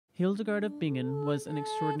Hildegard of Bingen was an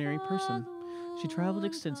extraordinary person. She traveled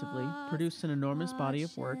extensively, produced an enormous body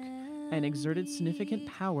of work, and exerted significant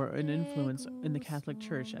power and influence in the Catholic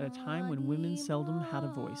Church at a time when women seldom had a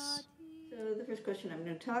voice. So the first question I'm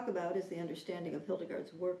going to talk about is the understanding of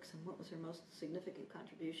Hildegard's works and what was her most significant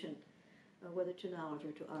contribution, whether to knowledge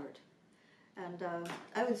or to art. And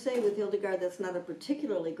I would say with Hildegard that's not a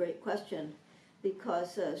particularly great question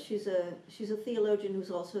because she's a theologian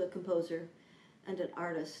who's also a composer and an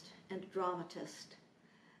artist and a dramatist.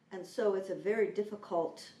 And so it's a very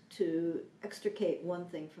difficult to extricate one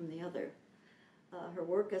thing from the other. Her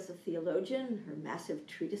work as a theologian, her massive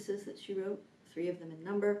treatises that she wrote, 3 of them in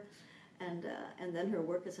number, and then her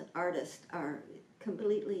work as an artist are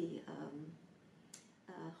completely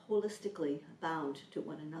holistically bound to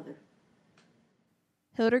one another.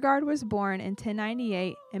 Hildegard was born in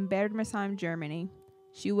 1098 in Bermersheim, Germany.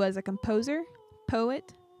 She was a composer,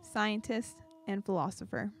 poet, scientist, and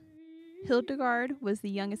philosopher. Hildegard was the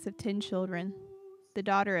youngest of 10 children, the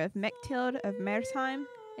daughter of Mechthild of Mersheim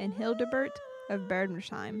and Hildebert of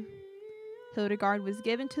Bermersheim. Hildegard was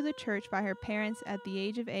given to the church by her parents at the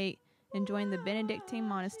age of 8 and joined the Benedictine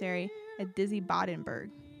monastery at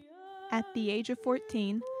Disi-Badenberg. At the age of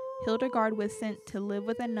 14, Hildegard was sent to live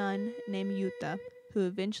with a nun named Jutta, who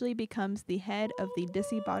eventually becomes the head of the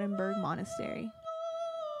Disi-Badenberg monastery.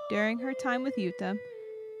 During her time with Jutta,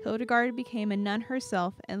 Hildegard became a nun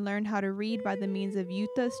herself and learned how to read by the means of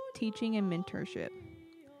Jutta's teaching and mentorship.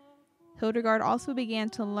 Hildegard also began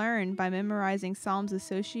to learn by memorizing psalms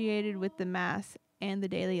associated with the Mass and the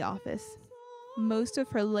daily office. Most of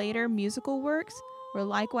her later musical works were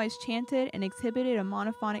likewise chanted and exhibited a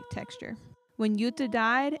monophonic texture. When Jutta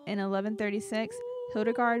died in 1136,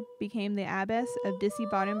 Hildegard became the abbess of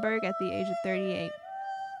Disi-Badenberg at the age of 38.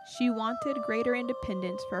 She wanted greater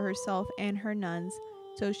independence for herself and her nuns,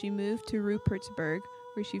 so she moved to Rupertsberg,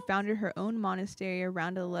 where she founded her own monastery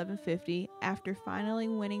around 1150 after finally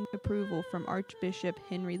winning approval from Archbishop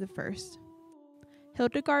Henry I.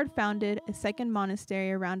 Hildegard founded a second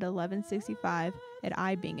monastery around 1165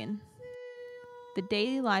 at Bingen. The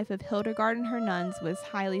daily life of Hildegard and her nuns was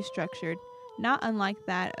highly structured, not unlike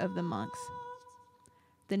that of the monks.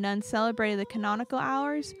 The nuns celebrated the canonical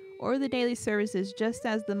hours or the daily services just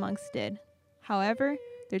as the monks did. However,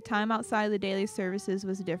 their time outside the daily services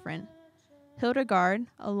was different. Hildegard,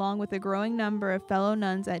 along with a growing number of fellow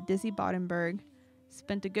nuns at Disi-Badenberg,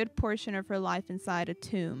 spent a good portion of her life inside a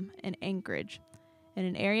tomb, an anchorage, in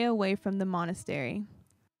an area away from the monastery.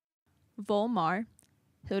 Volmar,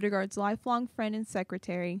 Hildegard's lifelong friend and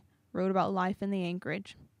secretary, wrote about life in the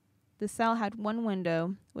anchorage. The cell had one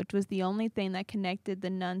window, which was the only thing that connected the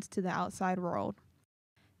nuns to the outside world.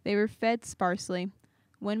 They were fed sparsely,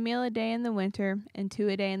 1 meal a day in the winter and 2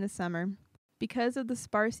 a day in the summer. Because of the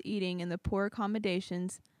sparse eating and the poor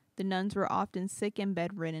accommodations, the nuns were often sick and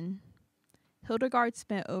bedridden. Hildegard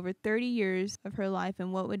spent over 30 years of her life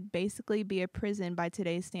in what would basically be a prison by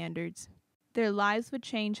today's standards. Their lives would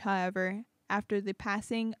change, however, after the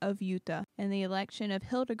passing of Jutta and the election of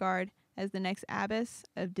Hildegard as the next abbess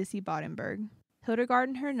of Disi-Badenberg. Hildegard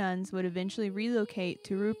and her nuns would eventually relocate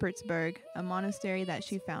to Rupertsberg, a monastery that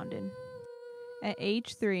she founded. At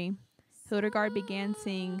age 3, Hildegard began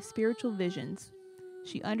seeing spiritual visions.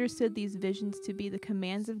 She understood these visions to be the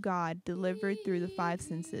commands of God delivered through the 5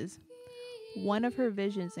 senses. One of her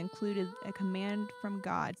visions included a command from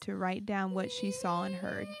God to write down what she saw and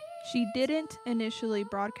heard. She didn't initially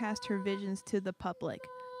broadcast her visions to the public,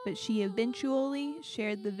 but she eventually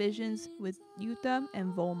shared the visions with Jutta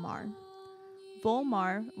and Volmar.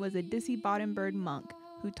 Volmar was a Disi-Badenberg monk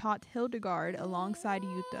who taught Hildegard alongside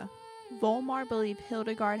Jutta. Volmar believed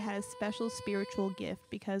Hildegard had a special spiritual gift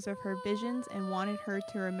because of her visions and wanted her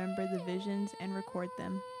to remember the visions and record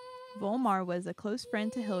them. Volmar was a close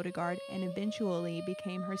friend to Hildegard and eventually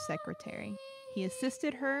became her secretary. He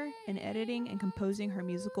assisted her in editing and composing her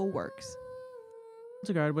musical works.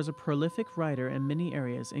 Hildegard was a prolific writer in many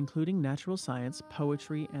areas, including natural science,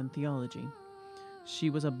 poetry, and theology. She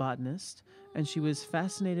was a botanist, and she was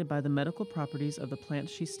fascinated by the medical properties of the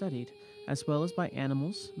plants she studied, as well as by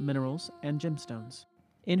animals, minerals, and gemstones.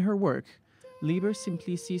 In her work, Liber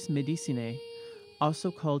Simplicis Medicinae,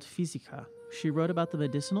 also called Physica, she wrote about the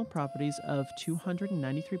medicinal properties of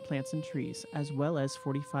 293 plants and trees, as well as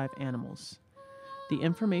 45 animals. The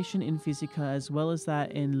information in Physica, as well as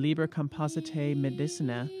that in Liber Compositae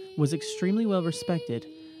Medicinae, was extremely well respected,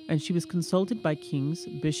 and she was consulted by kings,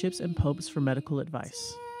 bishops, and popes for medical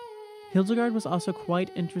advice. Hildegard was also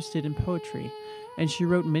quite interested in poetry, and she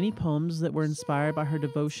wrote many poems that were inspired by her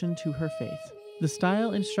devotion to her faith. The style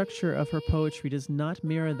and structure of her poetry does not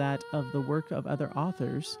mirror that of the work of other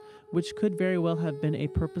authors, which could very well have been a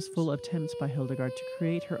purposeful attempt by Hildegard to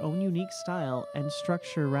create her own unique style and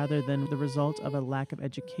structure rather than the result of a lack of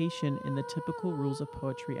education in the typical rules of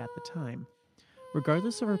poetry at the time.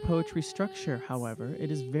 Regardless of her poetry structure, however, it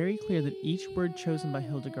is very clear that each word chosen by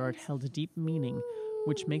Hildegard held deep meaning,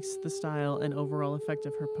 which makes the style and overall effect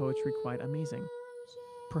of her poetry quite amazing.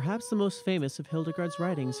 Perhaps the most famous of Hildegard's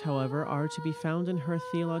writings, however, are to be found in her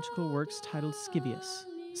theological works titled Scivias.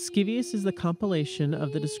 Scivias is the compilation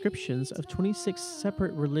of the descriptions of 26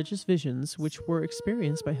 separate religious visions which were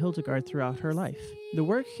experienced by Hildegard throughout her life. The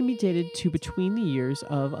work can be dated to between the years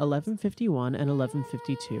of 1151 and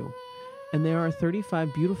 1152. And there are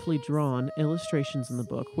 35 beautifully drawn illustrations in the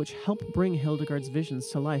book which help bring Hildegard's visions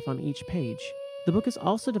to life on each page. The book is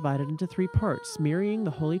also divided into 3 parts, mirroring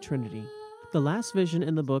the Holy Trinity. The last vision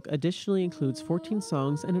in the book additionally includes 14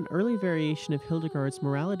 songs and an early variation of Hildegard's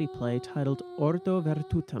morality play titled Ordo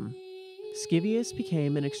Virtutum. Scivias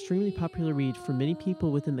became an extremely popular read for many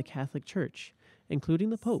people within the Catholic Church, including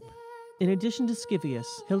the Pope. In addition to Scivias,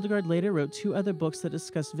 Hildegard later wrote 2 other books that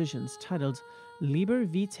discuss visions, titled Liber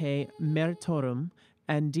Vitae Meritorum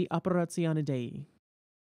and De Operatione Dei.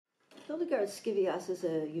 Hildegard's Scivias is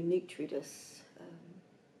a unique treatise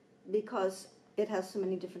because it has so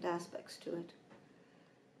many different aspects to it.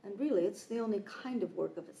 And really, it's the only kind of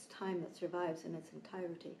work of its time that survives in its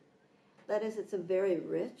entirety. That is, it's a very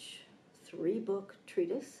rich 3-book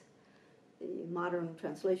treatise. The modern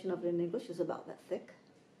translation of it in English is about that thick.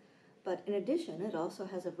 But in addition, it also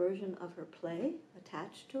has a version of her play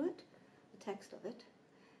attached to it, the text of it,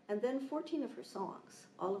 and then 14 of her songs,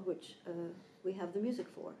 all of which we have the music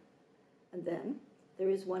for. And then there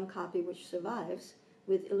is one copy which survives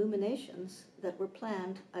with illuminations that were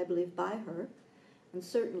planned, I believe, by her. And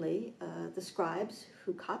certainly the scribes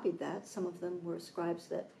who copied that, some of them were scribes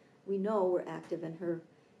that we know were active in her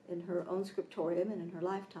own scriptorium and in her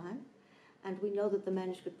lifetime. And we know that the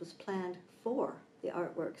manuscript was planned for the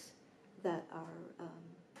artworks that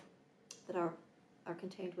are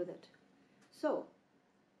contained with it. So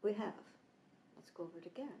we have, let's go over it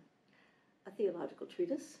again, a theological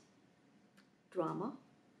treatise, drama,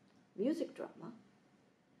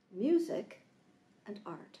 music, and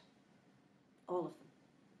art. All of them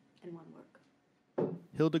in one work.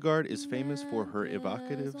 Hildegard is famous for her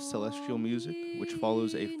evocative celestial music, which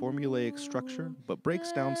follows a formulaic structure but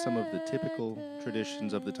breaks down some of the typical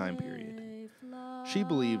traditions of the time period. She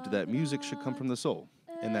believed that music should come from the soul,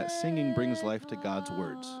 and that singing brings life to God's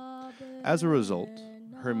words. As a result,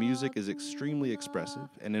 her music is extremely expressive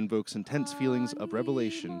and invokes intense feelings of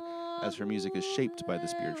revelation as her music is shaped by the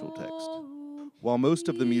spiritual text. While most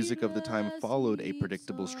of the music of the time followed a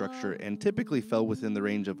predictable structure and typically fell within the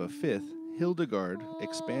range of a fifth, Hildegard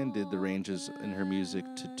expanded the ranges in her music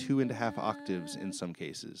to 2.5 octaves in some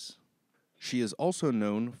cases. She is also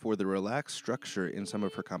known for the relaxed structure in some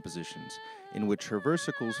of her compositions, in which her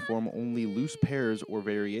versicles form only loose pairs or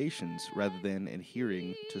variations rather than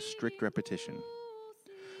adhering to strict repetition.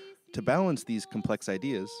 To balance these complex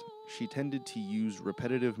ideas, she tended to use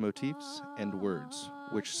repetitive motifs and words,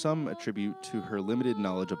 which some attribute to her limited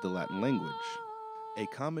knowledge of the Latin language. A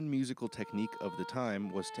common musical technique of the time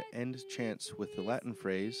was to end chants with the Latin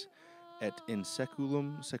phrase, et in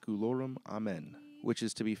saeculum saeculorum amen, which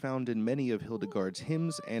is to be found in many of Hildegard's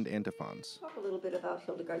hymns and antiphons. Talk a little bit about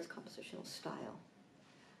Hildegard's compositional style.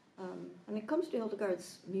 When it comes to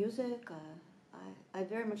Hildegard's music, I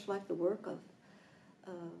very much like the work of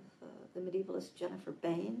the medievalist Jennifer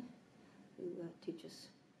Bain, who teaches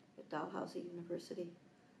at Dalhousie University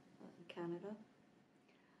in Canada.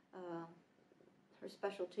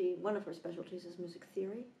 One of her specialties is music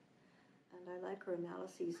theory, and I like her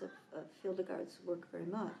analyses of Hildegard's work very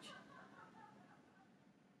much.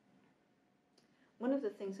 One of the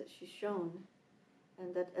things that she's shown,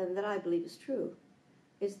 and that I believe is true,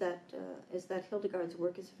 is that Hildegard's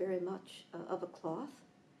work is very much of a cloth,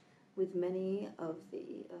 with many of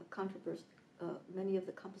the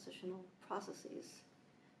compositional processes,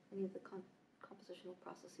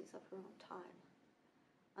 of her own time.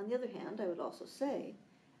 On the other hand, I would also say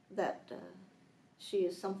that she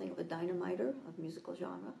is something of a dynamiter of musical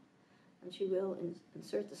genre, and she will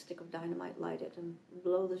insert the stick of dynamite, light it, and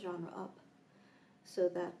blow the genre up, so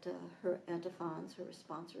that her antiphons, her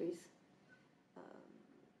responsories,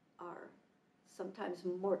 are sometimes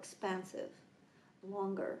more expansive,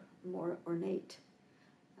 longer, more ornate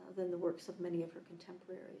than the works of many of her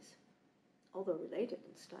contemporaries, although related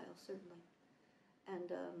in style, certainly.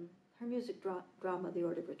 And her music drama, the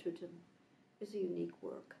Ordo Virtutum, is a unique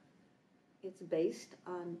work. It's based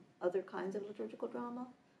on other kinds of liturgical drama,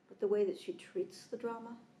 but the way that she treats the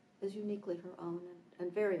drama is uniquely her own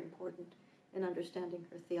and very important in understanding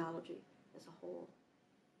her theology as a whole.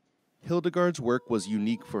 Hildegard's work was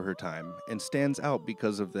unique for her time and stands out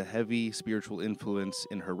because of the heavy spiritual influence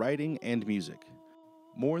in her writing and music.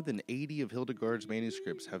 More than 80 of Hildegard's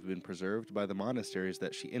manuscripts have been preserved by the monasteries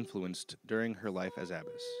that she influenced during her life as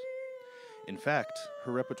abbess. In fact,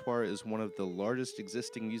 her repertoire is one of the largest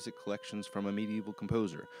existing music collections from a medieval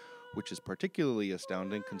composer, which is particularly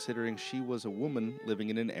astounding considering she was a woman living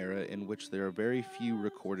in an era in which there are very few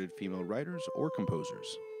recorded female writers or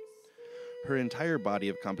composers. Her entire body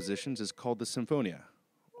of compositions is called the Symphonia,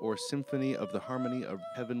 or Symphony of the Harmony of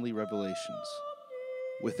Heavenly Revelations.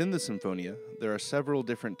 Within the Symphonia, there are several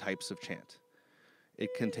different types of chant.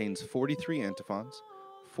 It contains 43 antiphons,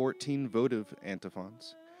 14 votive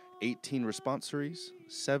antiphons, 18 responsories,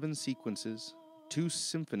 7 sequences, 2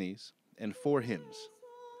 symphonies, and 4 hymns.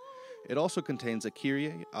 It also contains a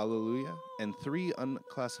Kyrie, Alleluia, and 3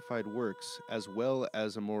 unclassified works, as well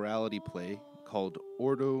as a morality play called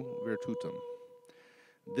Ordo Virtutum.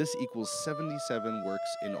 This equals 77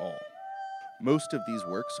 works in all. Most of these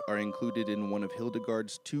works are included in one of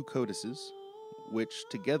Hildegard's 2 codices, which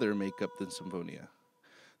together make up the Symphonia,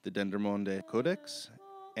 the Dendermonde Codex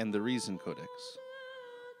and the Reason Codex.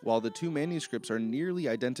 While the 2 manuscripts are nearly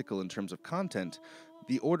identical in terms of content,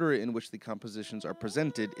 the order in which the compositions are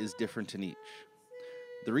presented is different in each.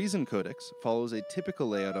 The Reason Codex follows a typical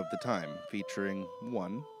layout of the time, featuring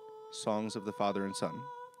 1. Songs of the Father and Son,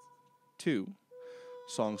 2.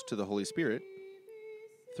 Songs to the Holy Spirit,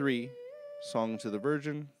 3. Song to the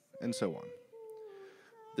Virgin, and so on.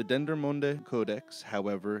 The Dendermonde Codex,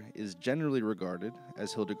 however, is generally regarded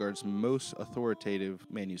as Hildegard's most authoritative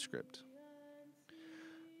manuscript.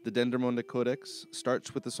 The Dendermonde Codex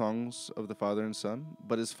starts with the songs of the Father and Son,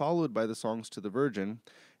 but is followed by the songs to the Virgin,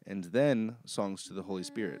 and then songs to the Holy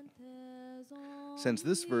Spirit. Since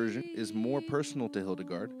this version is more personal to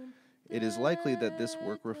Hildegard, it is likely that this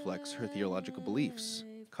work reflects her theological beliefs,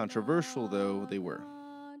 controversial though they were.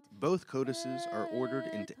 Both codices are ordered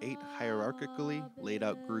into 8 hierarchically laid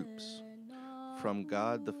out groups, from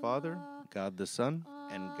God the Father, God the Son,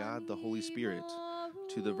 and God the Holy Spirit,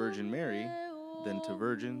 to the Virgin Mary, then to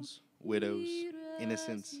virgins, widows,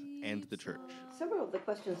 innocents, and the Church. Several of the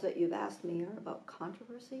questions that you've asked me are about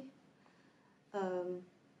controversy.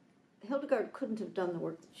 Hildegard couldn't have done the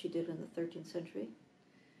work that she did in the 13th century,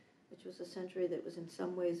 which was a century that was in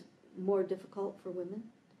some ways more difficult for women.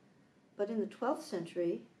 But in the 12th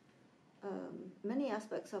century, many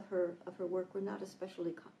aspects of her work were not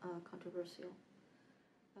especially controversial.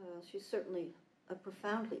 She's certainly a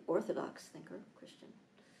profoundly orthodox thinker, Christian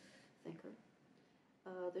thinker.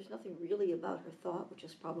 There's nothing really about her thought which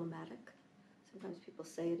is problematic. Sometimes people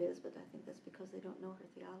say it is, but I think that's because they don't know her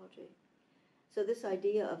theology. So this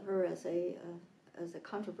idea of her as a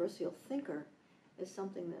controversial thinker is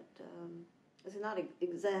something that is not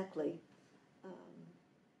exactly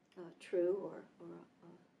true or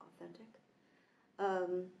authentic.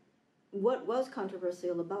 What was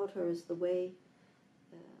controversial about her is the way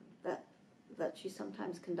that she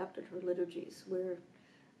sometimes conducted her liturgies, where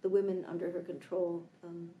the women under her control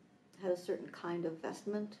had a certain kind of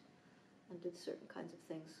vestment and did certain kinds of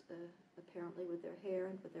things, apparently with their hair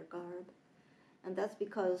and with their garb. And that's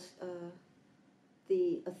because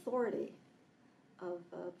the authority of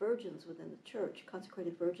virgins within the church,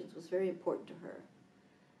 consecrated virgins, was very important to her.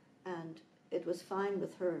 And it was fine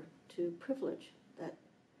with her to privilege that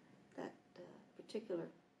particular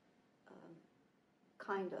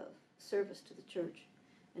kind of service to the church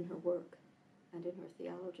in her work and in her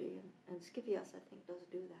theology. And Scivias, I think, does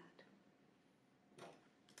do that.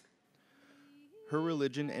 Her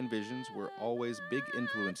religion and visions were always big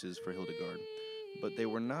influences for Hildegard, but they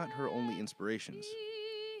were not her only inspirations.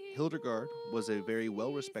 Hildegard was a very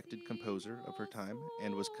well-respected composer of her time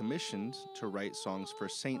and was commissioned to write songs for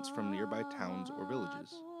saints from nearby towns or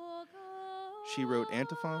villages. She wrote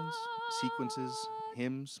antiphons, sequences,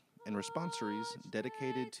 hymns, and responsories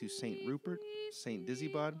dedicated to Saint Rupert, Saint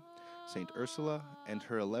Disibod, Saint Ursula, and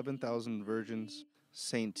her 11,000 virgins,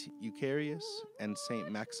 Saint Eucharius and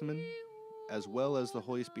Saint Maximin, as well as the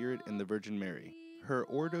Holy Spirit and the Virgin Mary. Her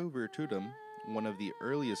Ordo Virtutum, one of the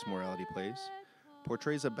earliest morality plays,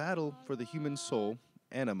 portrays a battle for the human soul,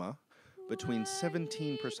 anima, between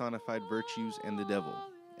 17 personified virtues and the devil,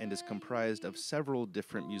 and is comprised of several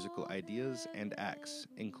different musical ideas and acts,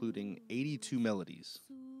 including 82 melodies.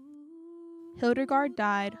 Hildegard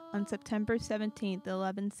died on September 17,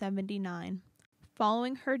 1179.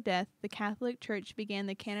 Following her death, the Catholic Church began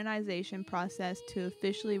the canonization process to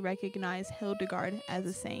officially recognize Hildegard as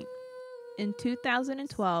a saint. In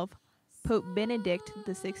 2012, Pope Benedict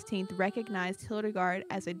XVI recognized Hildegard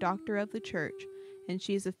as a doctor of the Church, and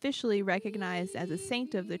she is officially recognized as a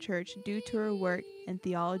saint of the Church due to her work in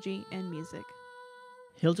theology and music.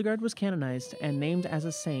 Hildegard was canonized and named as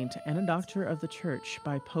a saint and a doctor of the Church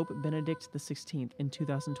by Pope Benedict XVI in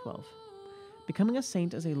 2012. Becoming a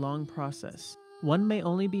saint is a long process. One may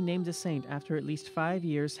only be named a saint after at least 5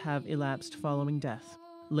 years have elapsed following death.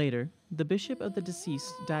 Later, the bishop of the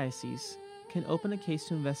deceased diocese can open a case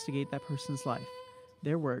to investigate that person's life,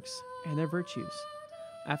 their works, and their virtues,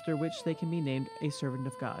 after which they can be named a servant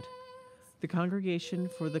of God. The Congregation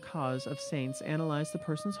for the Cause of Saints analyze the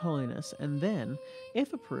person's holiness and then,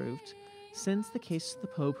 if approved, sends the case to the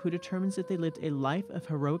Pope, who determines if they lived a life of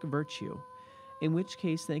heroic virtue, in which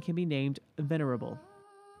case they can be named venerable.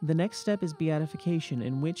 The next step is beatification,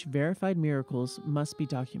 in which verified miracles must be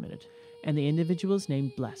documented, and the individual is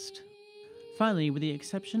named blessed. Finally, with the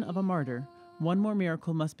exception of a martyr, one more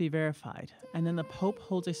miracle must be verified, and then the Pope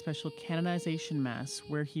holds a special canonization mass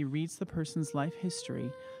where he reads the person's life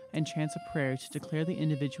history and chants a prayer to declare the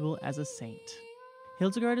individual as a saint.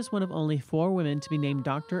 Hildegard is one of only 4 women to be named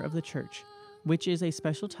Doctor of the Church, which is a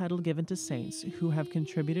special title given to saints who have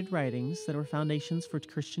contributed writings that were foundations for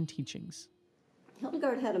Christian teachings.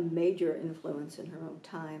 Hildegard had a major influence in her own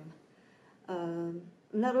time.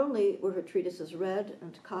 Not only were her treatises read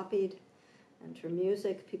and copied, and her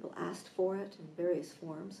music, people asked for it in various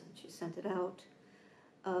forms, and she sent it out,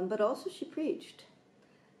 but also she preached.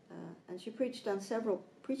 And she preached on several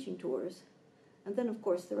preaching tours. And then, of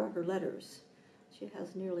course, there are her letters. She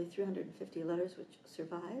has nearly 350 letters which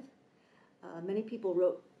survive. Many people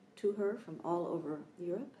wrote to her from all over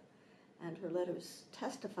Europe, and her letters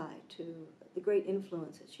testify to the great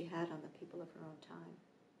influence that she had on the people of her own time.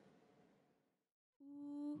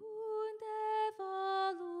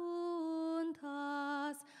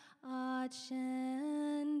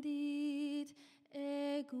 Ascendit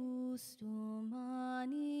e gustum